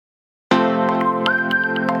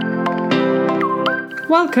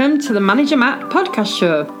Welcome to the Manager Matt podcast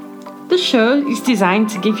show. The show is designed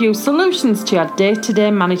to give you solutions to your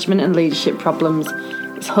day-to-day management and leadership problems.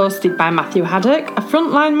 It's hosted by Matthew Haddock, a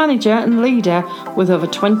frontline manager and leader with over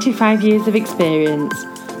 25 years of experience.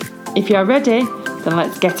 If you're ready, then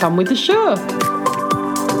let's get on with the show.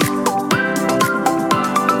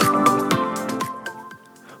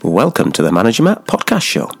 Welcome to the Manager Matt podcast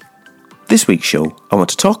show. This week's show, I want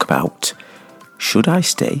to talk about should I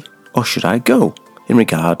stay or should I go in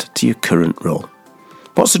regard to your current role?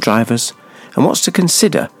 What's the drivers and what's to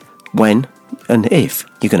consider when and if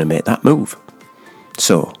you're going to make that move?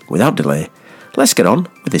 So, without delay, let's get on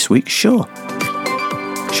with this week's show.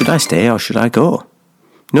 Should I stay or should I go?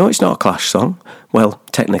 No, it's not a Clash song. Well,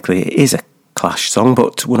 technically it is a Clash song,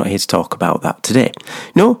 but we're not here to talk about that today.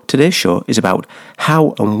 No, today's show is about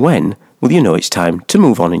how and when will you know it's time to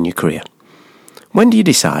move on in your career. When do you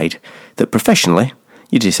decide that professionally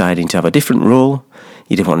you're deciding to have a different role,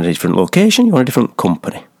 you want a different location, you want a different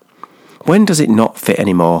company? When does it not fit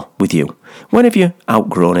anymore with you? When have you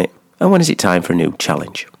outgrown it? And when is it time for a new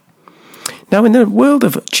challenge? Now, in the world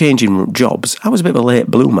of changing jobs, I was a bit of a late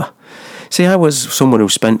bloomer. See, I was someone who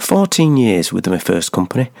spent 14 years with my first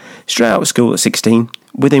company, straight out of school at 16,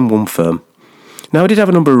 within one firm. Now, I did have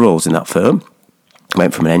a number of roles in that firm. I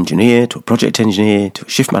went from an engineer to a project engineer to a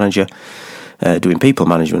shift manager, doing people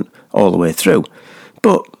management all the way through.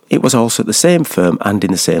 But it was also at the same firm and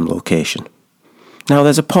in the same location. Now,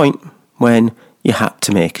 there's a point when you had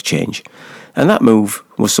to make a change. And that move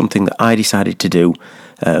was something that I decided to do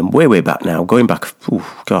way back now, going back,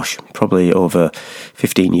 probably over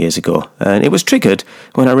 15 years ago. And it was triggered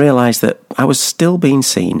when I realised that I was still being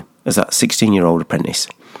seen as that 16-year-old apprentice.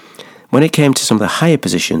 When it came to some of the higher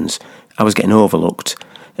positions, I was getting overlooked.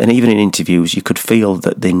 And even in interviews, you could feel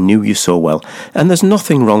that they knew you so well. And there's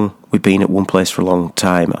nothing wrong with being at one place for a long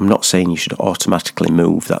time. I'm not saying you should automatically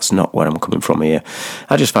move. That's not where I'm coming from here.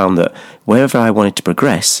 I just found that wherever I wanted to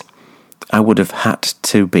progress, I would have had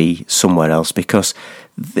to be somewhere else because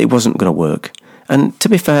it wasn't going to work. And to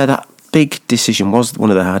be fair, that big decision was one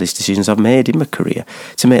of the hardest decisions I've made in my career,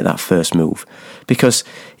 to make that first move, because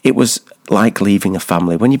it was like leaving a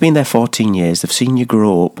family. When you've been there 14 years, they've seen you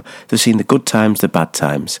grow up, they've seen the good times, the bad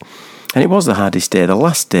times. And it was the hardest day. The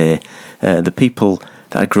last day, the people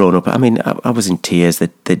that had grown up, I was in tears.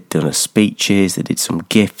 They'd done speeches, they did some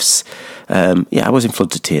gifts. I was in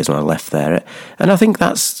floods of tears when I left there. And I think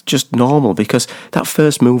that's just normal because that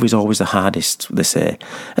first move is always the hardest, they say.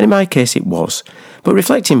 And in my case, it was. But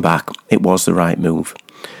reflecting back, it was the right move.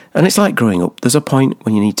 And it's like growing up. There's a point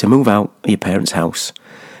when you need to move out of your parents' house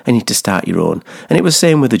and you need to start your own. And it was the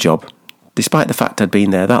same with the job. Despite the fact I'd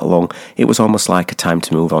been there that long, it was almost like a time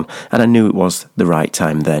to move on. And I knew it was the right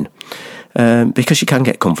time then. Because you can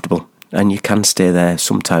get comfortable and you can stay there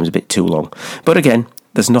sometimes a bit too long. But again,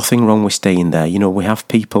 there's nothing wrong with staying there. You know, we have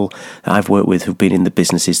people that I've worked with who've been in the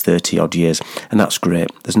businesses 30 odd years, and that's great.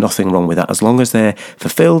 There's nothing wrong with that. As long as they're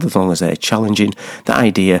fulfilled, as long as they're challenging, that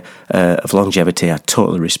idea of longevity I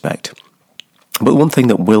totally respect. But one thing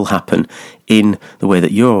that will happen in the way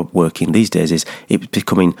that you're working these days is it's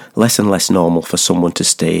becoming less and less normal for someone to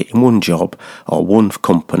stay in one job or one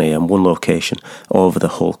company and one location over the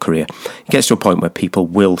whole career. It gets to a point where people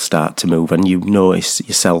will start to move, and you notice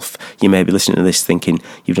yourself, you may be listening to this thinking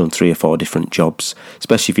you've done 3 or 4 different jobs,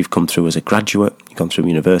 especially if you've come through as a graduate, you've gone through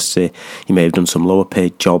university, you may have done some lower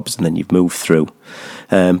paid jobs and then you've moved through.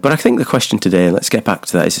 But I think the question today, let's get back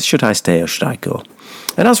to that, is should I stay or should I go?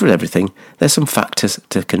 And as with everything, there's some factors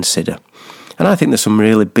to consider. And I think there's some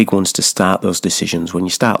really big ones to start those decisions when you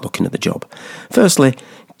start looking at the job. Firstly,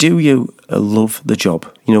 do you love the job?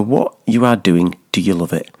 You know, what you are doing, do you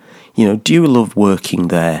love it? You know, do you love working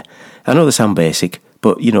there? I know they sound basic,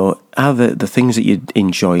 but, you know, are the things that you're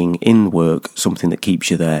enjoying in work something that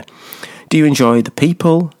keeps you there? Do you enjoy the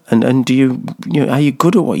people? And do you are you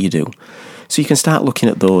good at what you do? So you can start looking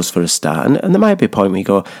at those for a start. And there might be a point where you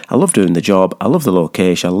go, I love doing the job, I love the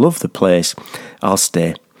location, I love the place, I'll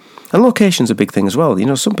stay. And location's a big thing as well. You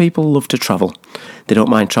know, some people love to travel. They don't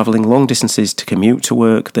mind travelling long distances to commute to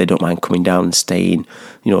work. They don't mind coming down and staying,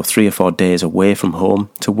 3 or 4 days away from home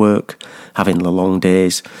to work, having the long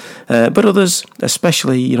days. But others,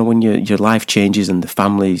 especially, when your life changes and the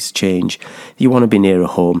families change, you want to be near a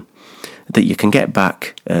home that you can get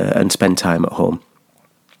back and spend time at home.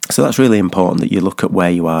 So that's really important that you look at where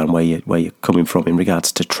you are and where you're coming from in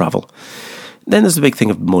regards to travel. Then there's the big thing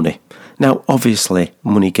of money. Now, obviously,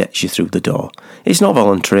 money gets you through the door. It's not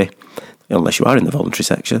voluntary, unless you are in the voluntary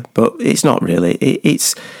sector, but it's not really.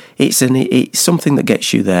 It's something that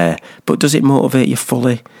gets you there, but does it motivate you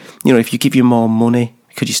fully? If you give you more money,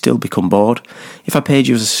 Could you still become bored? If I paid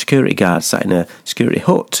you as a security guard sat in a security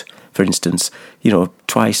hut, for instance, 2,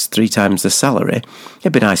 3 times the salary,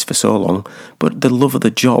 it'd be nice for so long, but the love of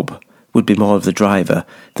the job would be more of the driver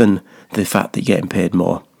than the fact that you're getting paid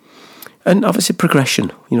more. And obviously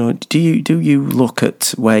progression, do you look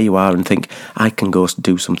at where you are and think, I can go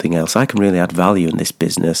do something else, I can really add value in this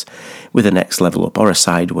business with a next level up or a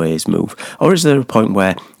sideways move? Or is there a point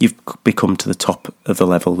where you've become to the top of the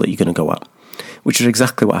level that you're going to go at? Which is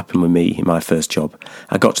exactly what happened with me in my first job.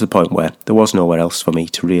 I got to the point where there was nowhere else for me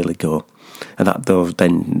to really go. And that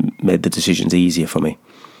then made the decisions easier for me.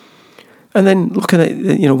 And then looking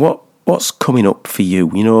at, what's coming up for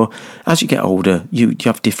you? As you get older, you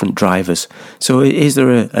have different drivers. So is there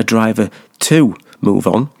a driver to move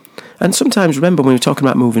on? And sometimes, remember, when we're talking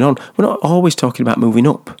about moving on, we're not always talking about moving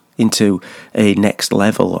up into a next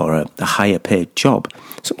level or a higher paid job.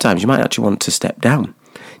 Sometimes you might actually want to step down,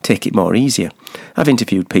 take it more easier. I've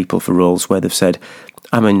interviewed people for roles where they've said,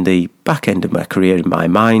 I'm in the back end of my career in my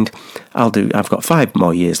mind. I've got 5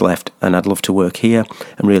 more years left and I'd love to work here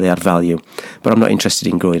and really add value, but I'm not interested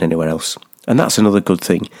in going anywhere else. And that's another good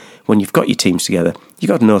thing. When you've got your teams together, you've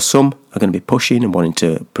got to know some are going to be pushing and wanting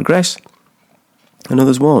to progress, and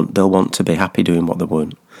others won't. They'll want to be happy doing what they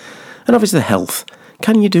want. And obviously the health.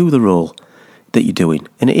 Can you do the role that you're doing?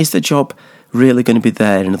 And is the job really going to be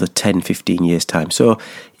there in another 10, 15 years' time? So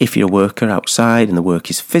if you're a worker outside and the work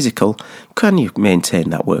is physical, can you maintain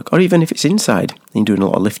that work? Or even if it's inside and you're doing a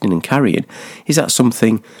lot of lifting and carrying, is that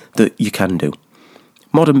something that you can do?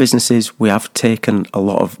 Modern businesses, we have taken a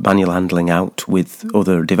lot of manual handling out with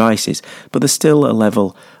other devices, but there's still a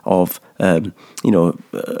level of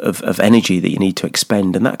of energy that you need to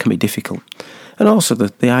expend, and that can be difficult. And also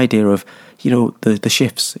the idea of the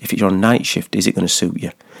shifts. If you're on a night shift, is it going to suit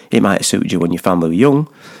you? It might have suited you when your family were young,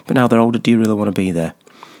 but now they're older, do you really want to be there?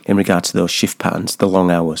 In regard to those shift patterns, the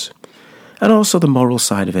long hours. And also the moral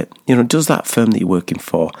side of it. Does that firm that you're working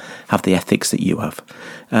for have the ethics that you have?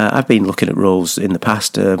 I've been looking at roles in the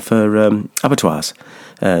past for abattoirs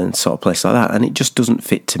and sort of place like that, and it just doesn't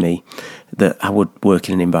fit to me that I would work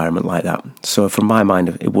in an environment like that. So from my mind,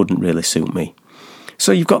 it wouldn't really suit me.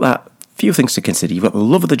 So you've got that few things to consider. You've got the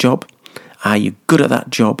love of the job. Are you good at that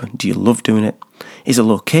job? Do you love doing it? Is the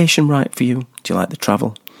location right for you? Do you like the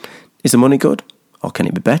travel? Is the money good? Or can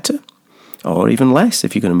it be better? Or even less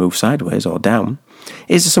if you're going to move sideways or down?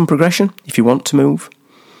 Is there some progression if you want to move?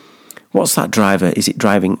 What's that driver? Is it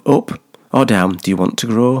driving up or down? Do you want to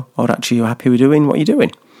grow? Or actually you're happy with doing what you're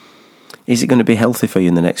doing? Is it going to be healthy for you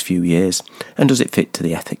in the next few years? And does it fit to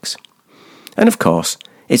the ethics? And of course,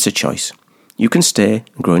 it's a choice. You can stay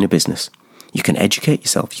and grow in a business. You can educate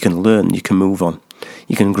yourself, you can learn, you can move on,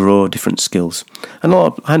 you can grow different skills. And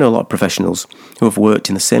I know a lot of professionals who have worked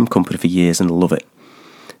in the same company for years and love it.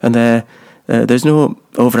 And there's no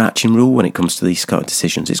overarching rule when it comes to these kind of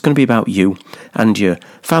decisions. It's going to be about you and your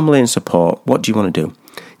family and support. What do you want to do?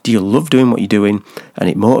 Do you love doing what you're doing and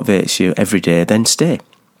it motivates you every day? Then stay.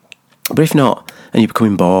 But if not, and you're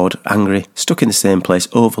becoming bored, angry, stuck in the same place,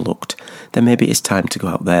 overlooked, then maybe it's time to go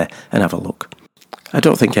out there and have a look. I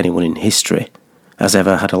don't think anyone in history has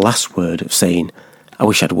ever had a last word of saying, I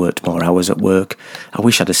wish I'd worked more hours at work, I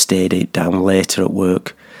wish I'd have stayed down later at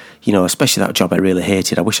work, especially that job I really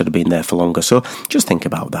hated, I wish I'd have been there for longer. So just think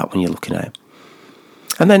about that when you're looking at it.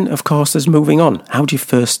 And then, of course, there's moving on. How do you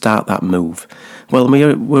first start that move? Well,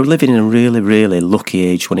 we're living in a really, really lucky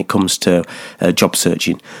age when it comes to job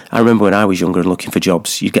searching. I remember when I was younger and looking for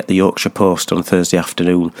jobs, you'd get the Yorkshire Post on Thursday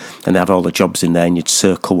afternoon and they have all the jobs in there and you'd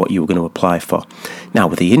circle what you were going to apply for. Now,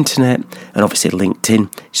 with the internet and obviously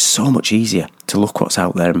LinkedIn, it's so much easier to look what's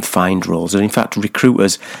out there and find roles. And in fact,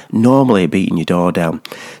 recruiters normally are beating your door down.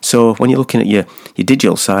 So when you're looking at your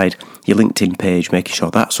digital side, your LinkedIn page, making sure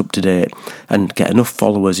that's up to date and get enough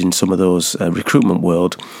followers in some of those recruitment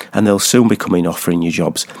world, and they'll soon be coming offering you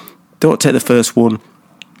jobs. Don't take the first one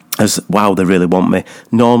as, wow, they really want me.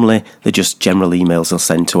 Normally, they're just general emails they'll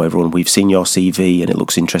send to everyone. We've seen your CV and it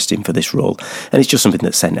looks interesting for this role. And it's just something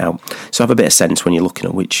that's sent out. So have a bit of sense when you're looking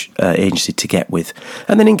at which agency to get with.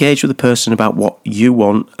 And then engage with the person about what you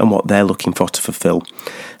want and what they're looking for to fulfill.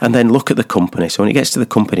 And then look at the company. So when it gets to the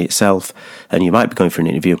company itself, and you might be going for an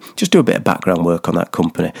interview, just do a bit of background work on that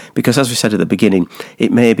company. Because as we said at the beginning,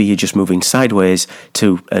 it may be you're just moving sideways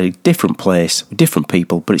to a different place, different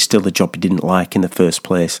people, but it's still the job you didn't like in the first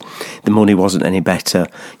place. The money wasn't any better,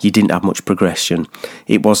 you didn't have much progression,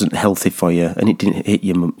 it wasn't healthy for you, and it didn't hit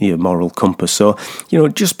your moral compass. So,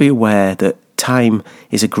 just be aware that time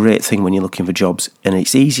is a great thing when you're looking for jobs, and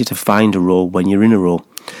it's easier to find a role when you're in a role.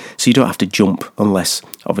 So you don't have to jump unless,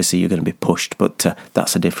 obviously, you're going to be pushed, but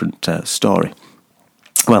that's a different story.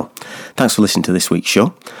 Well, thanks for listening to this week's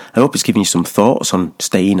show. I hope it's given you some thoughts on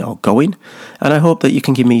staying or going, and I hope that you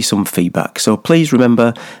can give me some feedback. So please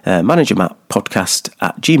remember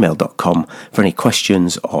managermattpodcast@gmail.com for any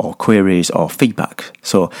questions or queries or feedback.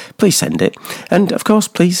 So please send it. And of course,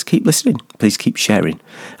 please keep listening. Please keep sharing.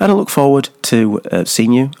 And I look forward to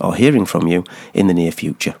seeing you or hearing from you in the near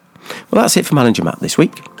future. Well, that's it for Manager Matt this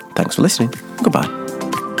week. Thanks for listening. Goodbye.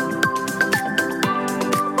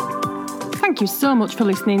 Thank you so much for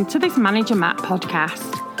listening to this Manager Matt podcast.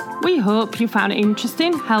 We hope you found it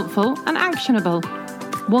interesting, helpful and actionable.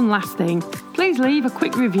 One last thing, please leave a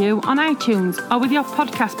quick review on iTunes or with your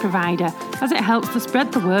podcast provider, as it helps to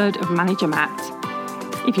spread the word of Manager Matt.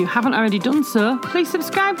 If you haven't already done so, please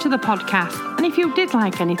subscribe to the podcast, and if you did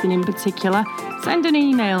like anything in particular, send an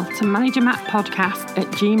email to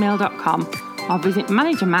managermattpodcast@gmail.com or visit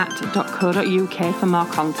managermatt.co.uk for more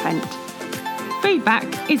content. Feedback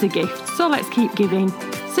is a gift, so let's keep giving.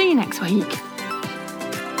 See you next week.